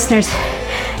better listeners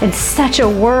in such a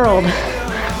world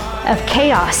of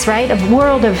chaos, right?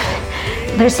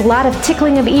 There's a lot of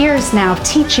tickling of ears now,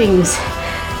 teachings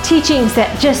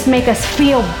that just make us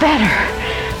feel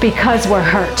better because we're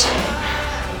hurt.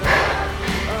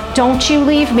 Don't you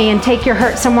leave me and take your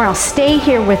hurt somewhere else. Stay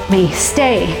here with me.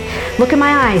 Stay. Look in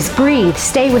my eyes. Breathe.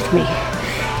 Stay with me.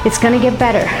 It's going to get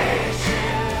better.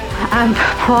 I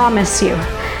promise you.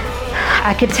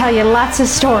 I could tell you lots of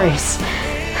stories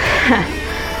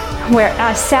where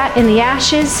I sat in the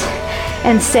ashes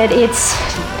and said, it's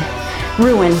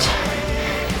ruined.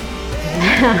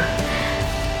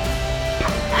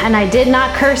 And I did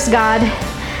not curse God,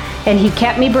 and He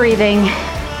kept me breathing,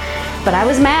 but I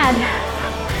was mad.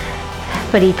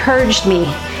 But He purged me.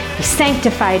 He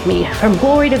sanctified me from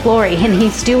glory to glory, and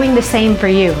He's doing the same for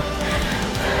you.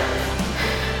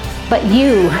 But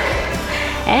you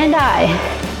and I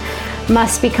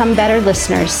must become better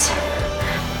listeners.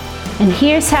 And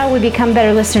here's how we become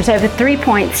better listeners. I have 3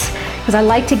 points, because I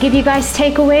like to give you guys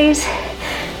takeaways,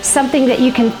 something that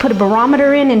you can put a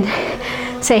barometer in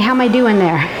and say, how am I doing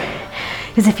there?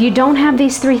 Because if you don't have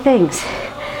these 3 things,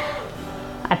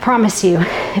 I promise you,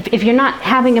 if you're not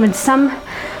having them in some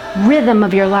rhythm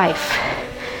of your life,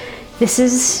 This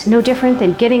is no different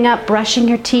than getting up, brushing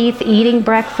your teeth, eating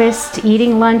breakfast,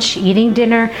 eating lunch, eating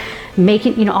dinner,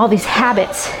 making, all these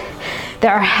habits.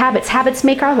 There are habits. Habits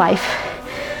make our life.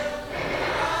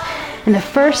 And the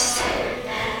first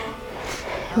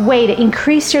way to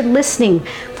increase your listening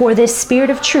for this Spirit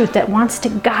of truth that wants to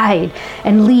guide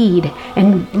and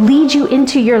lead you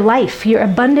into your life, your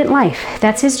abundant life.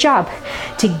 That's his job,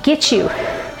 to get you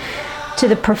to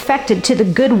the perfected, to the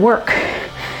good work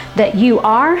that you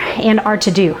are and are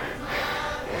to do.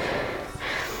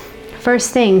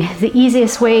 First thing, the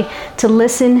easiest way to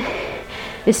listen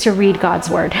is to read God's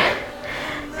word.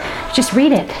 Just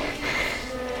read it.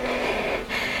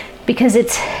 Because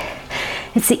it's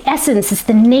the essence, it's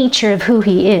the nature of who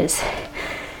he is.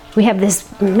 We have this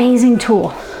amazing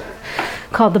tool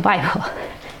called the Bible.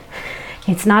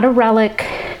 It's not a relic.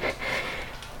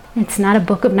 It's not a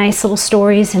book of nice little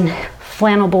stories and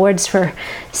flannel boards for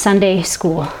Sunday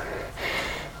school.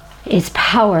 It's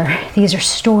power. These are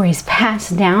stories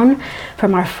passed down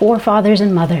from our forefathers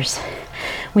and mothers.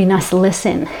 We must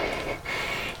listen.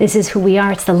 This is who we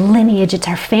are. It's the lineage. It's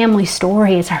our family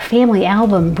story. It's our family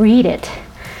album. Read it.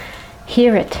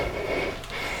 Hear it.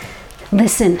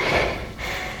 Listen.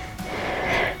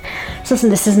 So listen,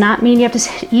 this does not mean you have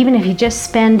to, even if you just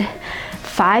spend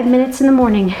 5 minutes in the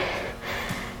morning,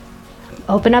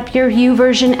 open up your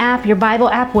YouVersion app, your Bible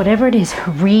app, whatever it is,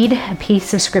 read a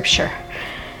piece of scripture.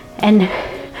 And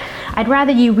I'd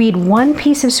rather you read one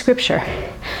piece of scripture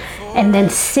and then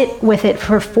sit with it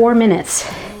for 4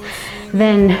 minutes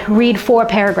than read 4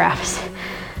 paragraphs.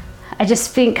 I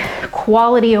just think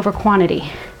quality over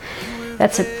quantity.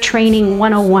 That's a training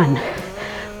 101.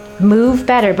 Move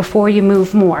better before you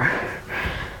move more.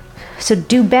 So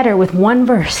do better with one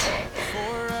verse.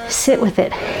 Sit with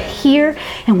it. Hear,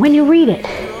 and when you read it,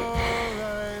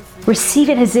 receive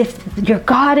it as if your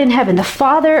God in heaven, the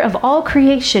Father of all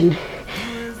creation,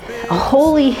 a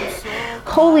holy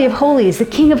of holies, the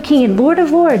King of kings and Lord of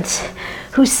lords,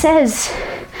 who says,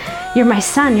 you're my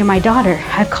son, you're my daughter.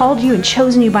 I've called you and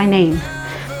chosen you by name.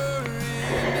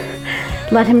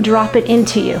 Let him drop it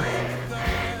into you.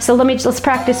 So let's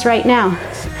practice right now.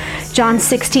 John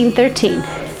 16:13.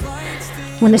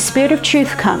 When the Spirit of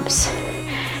truth comes,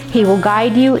 he will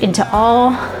guide you into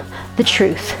all the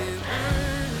truth.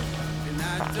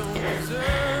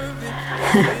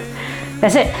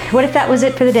 That's it. What if that was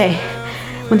it for the day?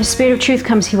 When the Spirit of truth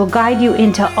comes, he will guide you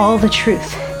into all the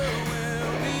truth.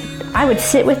 I would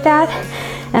sit with that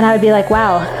and I would be like,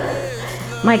 wow,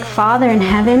 my Father in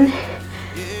heaven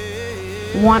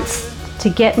wants to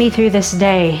get me through this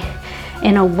day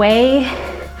in a way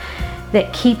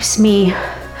that keeps me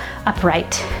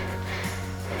upright,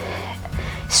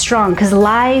 strong, because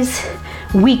lies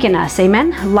weaken us.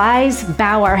 Amen. Lies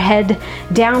bow our head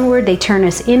downward. They turn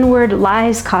us inward.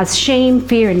 Lies cause shame,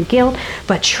 fear, and guilt.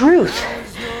 But truth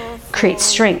creates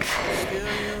strength.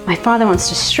 My Father wants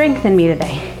to strengthen me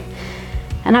today.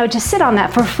 And I would just sit on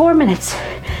that for 4 minutes.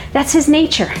 That's his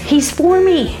nature. He's for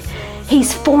me.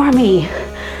 He's for me.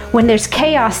 When there's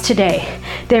chaos today,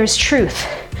 there's truth.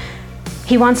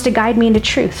 He wants to guide me into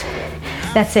truth.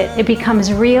 That's it. It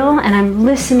becomes real, and I'm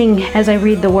listening as I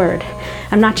read the word.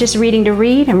 I'm not just reading to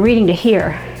read, I'm reading to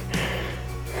hear.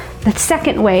 The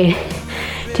second way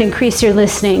to increase your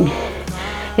listening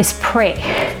is pray.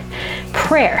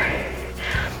 Prayer.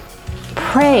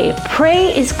 Pray.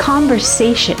 Pray is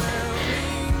conversation.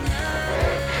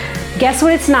 Guess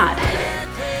what it's not?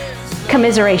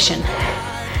 Commiseration.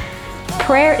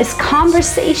 Prayer is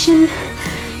conversation,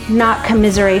 not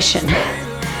commiseration.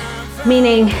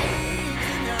 Meaning,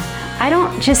 I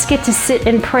don't just get to sit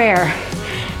in prayer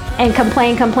and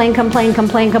complain, tell,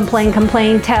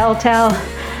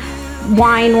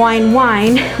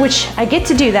 whine, which I get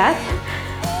to do that,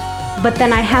 but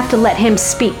then I have to let him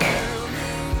speak.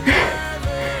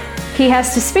 He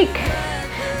has to speak.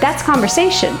 That's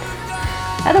conversation.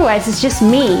 Otherwise, it's just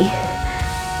me,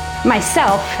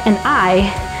 myself, and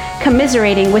I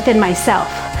commiserating within myself.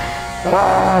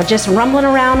 Just rumbling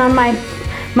around on my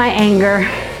anger.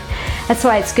 That's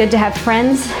why it's good to have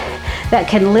friends that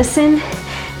can listen,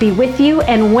 be with you,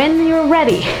 and when you're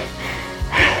ready,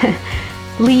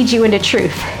 lead you into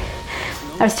truth.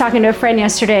 I was talking to a friend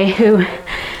yesterday who,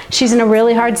 she's in a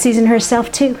really hard season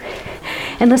herself too.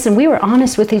 And listen, we were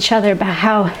honest with each other about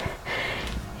how,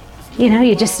 you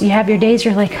have your days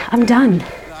you're like, I'm done.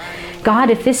 God,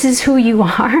 if this is who you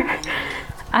are,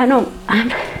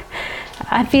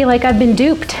 I feel like I've been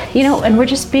duped, and we're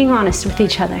just being honest with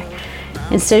each other.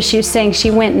 And so she was saying she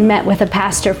went and met with a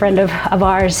pastor friend of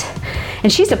ours,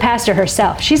 and she's a pastor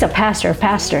herself. She's a pastor of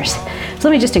pastors. So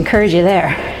let me just encourage you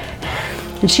there.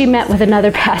 And she met with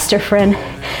another pastor friend,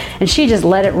 and she just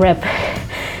let it rip,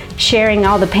 sharing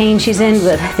all the pain she's in,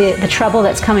 the trouble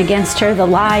that's come against her, the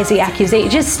lies, the accusation,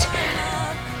 just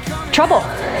trouble,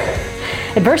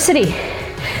 adversity.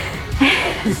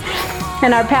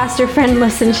 And our pastor friend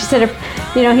listened. She said,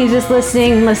 he's just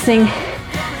listening.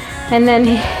 And then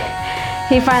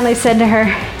he finally said to her,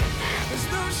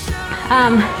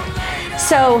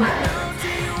 so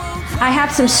I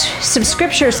have some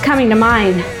scriptures coming to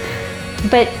mind,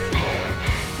 but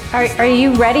are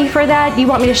you ready for that? Do you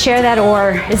want me to share that,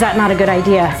 or is that not a good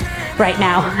idea right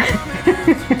now?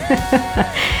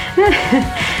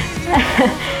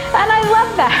 And I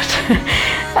love that.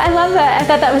 I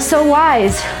thought that was so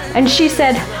wise. And she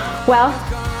said, well,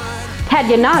 had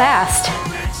you not asked,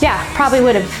 yeah, probably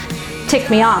would have ticked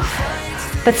me off.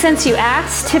 But since you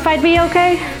asked if I'd be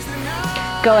okay,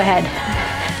 go ahead.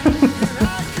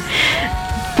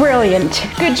 Brilliant.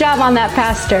 Good job on that,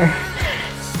 pastor.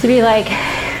 To be like,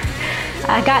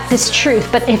 I got this truth,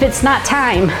 but if it's not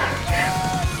time,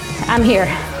 I'm here.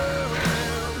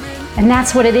 And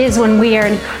that's what it is when we are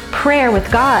in prayer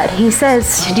with God. He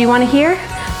says, do you want to hear?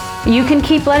 You can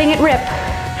keep letting it rip.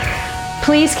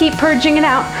 Please keep purging it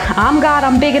out. I'm God,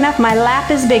 I'm big enough, my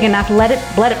lap is big enough. Let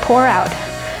it pour out.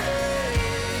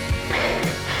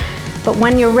 But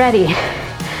when you're ready,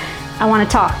 I want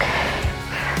to talk.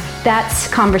 That's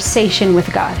conversation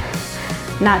with God,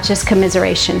 not just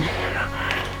commiseration.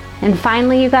 And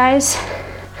finally, you guys,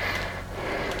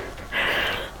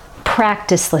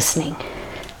 practice listening.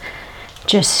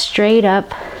 Just straight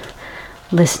up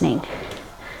listening,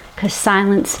 because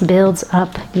silence builds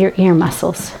up your ear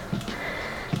muscles.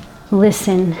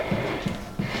 Listen,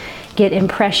 get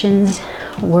impressions,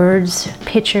 words,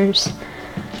 pictures,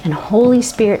 and Holy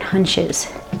Spirit hunches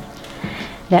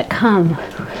that come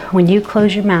when you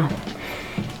close your mouth.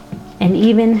 And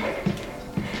even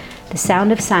the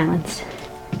sound of silence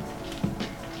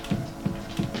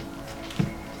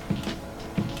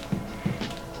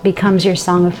becomes your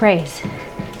song of praise.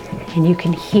 And you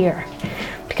can hear,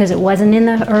 because it wasn't in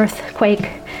the earthquake,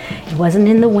 it wasn't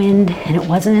in the wind, and it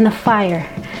wasn't in the fire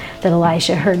that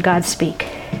Elisha heard God speak.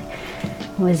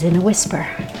 It was in a whisper.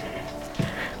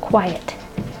 Quiet.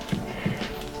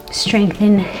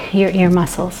 Strengthen your ear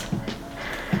muscles.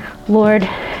 Lord,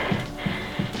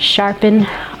 sharpen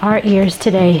our ears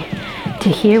today to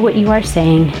hear what you are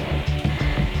saying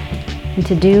and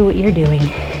to do what you're doing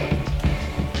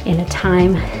in a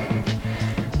time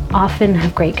often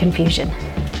of great confusion.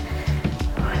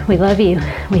 We love you.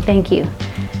 We thank you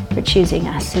for choosing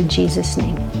us. In Jesus'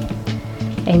 name,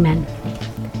 amen.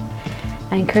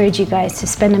 I encourage you guys to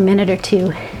spend a minute or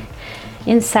two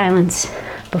in silence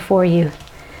before you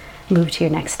move to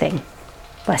your next thing.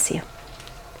 Bless you.